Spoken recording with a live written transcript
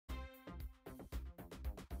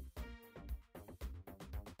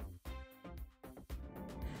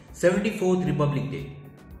74th Republic Day.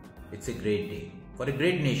 It's a great day for a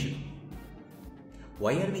great nation.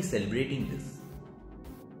 Why are we celebrating this?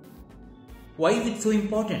 Why is it so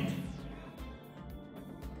important?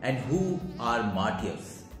 And who are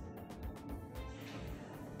martyrs?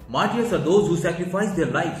 Martyrs are those who sacrifice their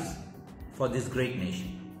lives for this great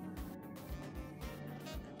nation.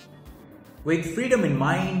 With freedom in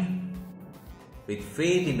mind, with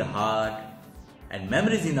faith in the heart, and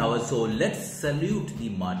memories in our soul, let's salute the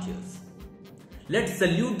martyrs. Let's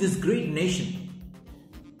salute this great nation.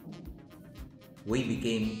 We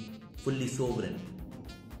became fully sovereign,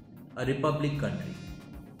 a republic country.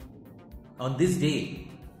 On this day,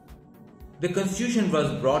 the constitution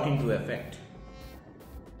was brought into effect.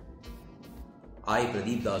 I,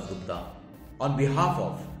 Pradeep Gupta, on behalf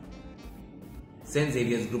of St.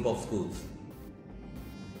 Xavier's group of schools,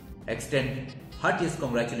 extend heartiest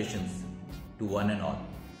congratulations to one and all.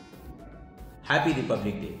 Happy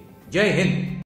Republic Day. Jai Hind.